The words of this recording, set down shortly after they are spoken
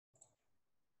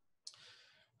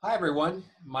Hi everyone,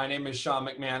 my name is Sean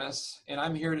McManus and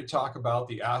I'm here to talk about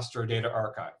the Astrodata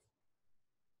Archive.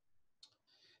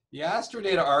 The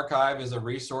Astrodata Archive is a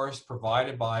resource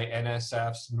provided by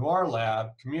NSF's Noir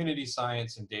Lab Community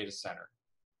Science and Data Center.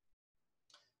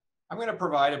 I'm going to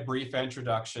provide a brief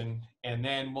introduction and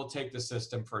then we'll take the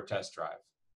system for a test drive.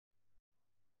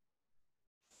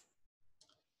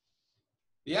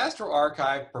 The Astro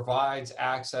Archive provides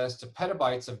access to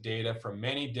petabytes of data from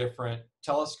many different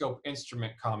telescope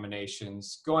instrument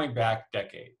combinations going back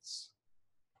decades.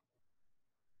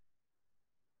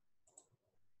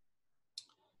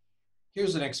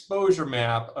 Here's an exposure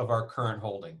map of our current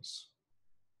holdings.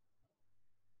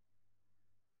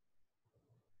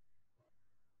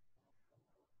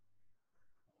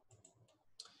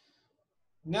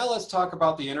 Now let's talk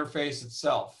about the interface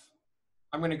itself.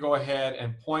 I'm going to go ahead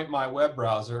and point my web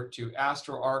browser to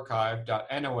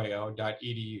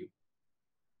astroarchive.noao.edu.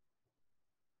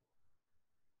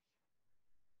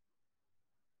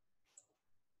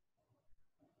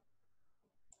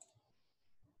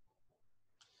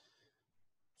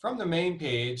 From the main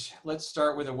page, let's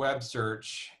start with a web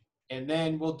search, and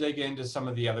then we'll dig into some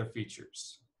of the other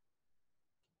features.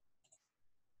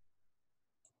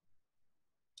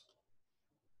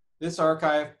 This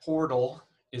archive portal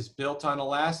is built on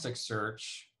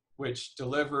Elasticsearch, which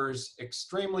delivers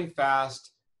extremely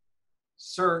fast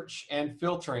search and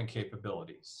filtering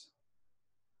capabilities.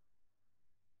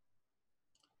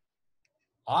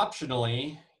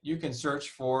 Optionally, you can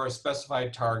search for a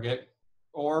specified target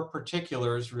or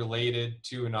particulars related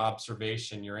to an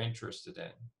observation you're interested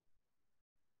in.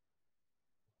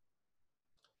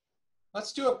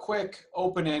 Let's do a quick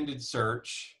open-ended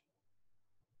search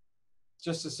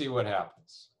just to see what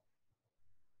happens.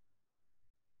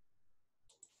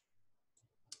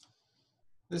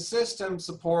 The system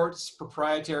supports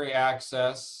proprietary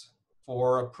access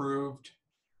for approved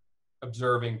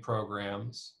observing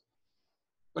programs,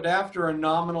 but after a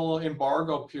nominal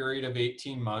embargo period of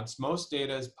 18 months, most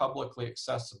data is publicly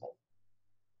accessible.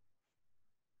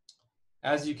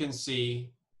 As you can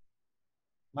see,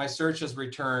 my search has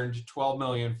returned 12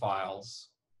 million files,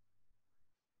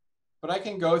 but I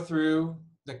can go through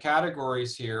the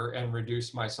categories here and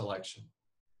reduce my selection.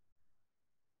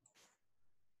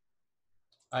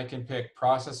 I can pick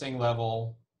processing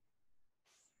level,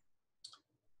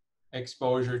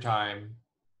 exposure time,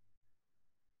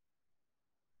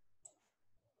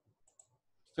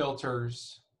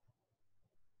 filters,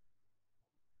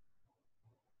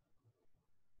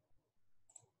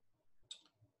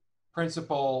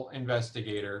 principal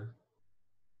investigator,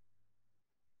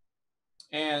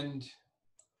 and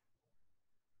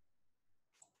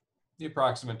the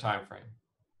approximate time frame.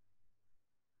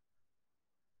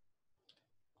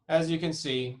 As you can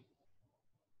see,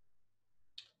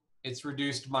 it's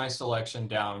reduced my selection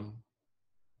down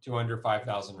to under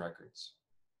 5,000 records.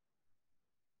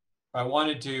 If I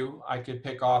wanted to, I could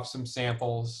pick off some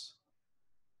samples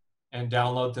and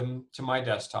download them to my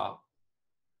desktop.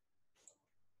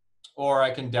 Or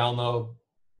I can download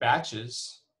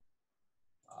batches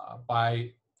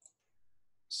by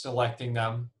selecting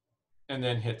them and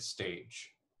then hit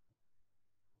stage.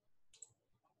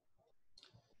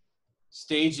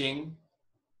 Staging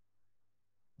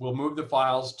will move the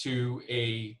files to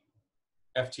a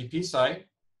FTP site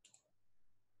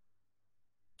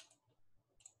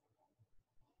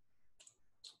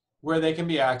where they can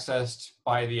be accessed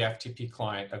by the FTP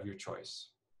client of your choice.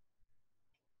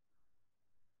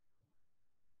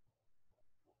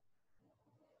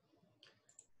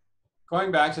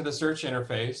 Going back to the search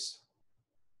interface,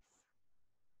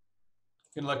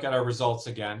 you can look at our results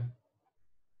again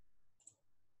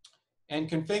and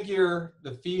configure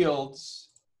the fields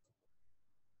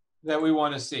that we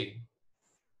want to see.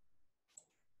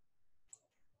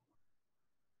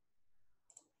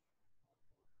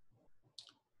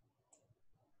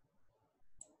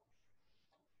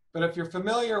 But if you're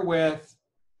familiar with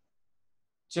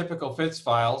typical FITS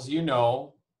files, you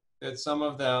know that some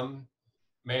of them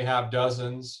may have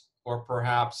dozens or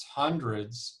perhaps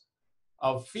hundreds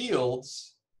of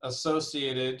fields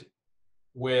associated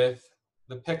with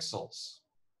the pixels.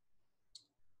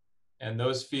 And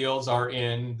those fields are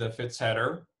in the FITS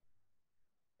header.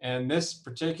 And this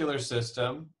particular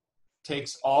system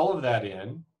takes all of that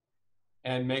in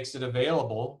and makes it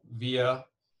available via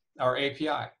our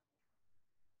API.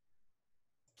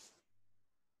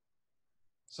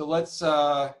 So let's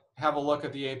have a look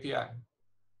at the API.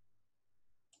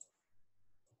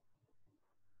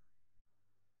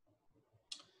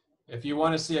 If you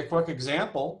want to see a quick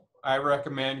example, I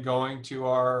recommend going to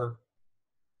our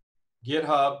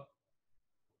GitHub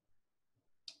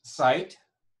site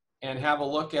and have a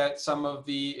look at some of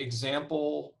the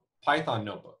example Python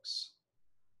notebooks.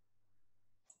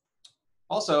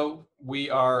 Also, we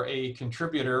are a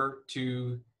contributor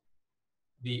to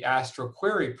the Astro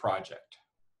Query project.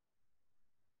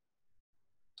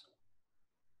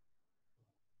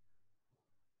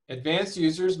 Advanced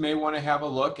users may want to have a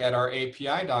look at our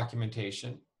API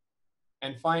documentation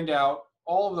and find out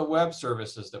all of the web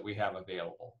services that we have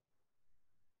available.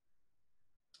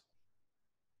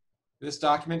 This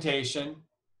documentation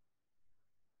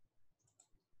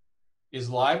is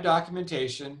live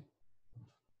documentation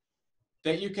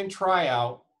that you can try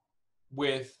out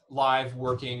with live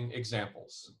working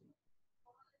examples.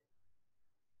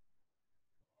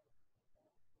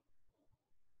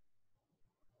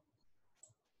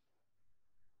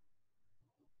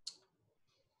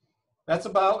 That's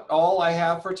about all I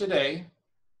have for today.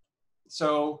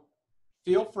 So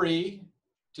feel free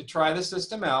to try the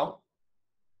system out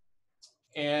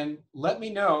and let me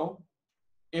know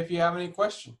if you have any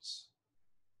questions.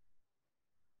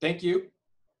 Thank you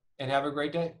and have a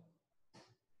great day.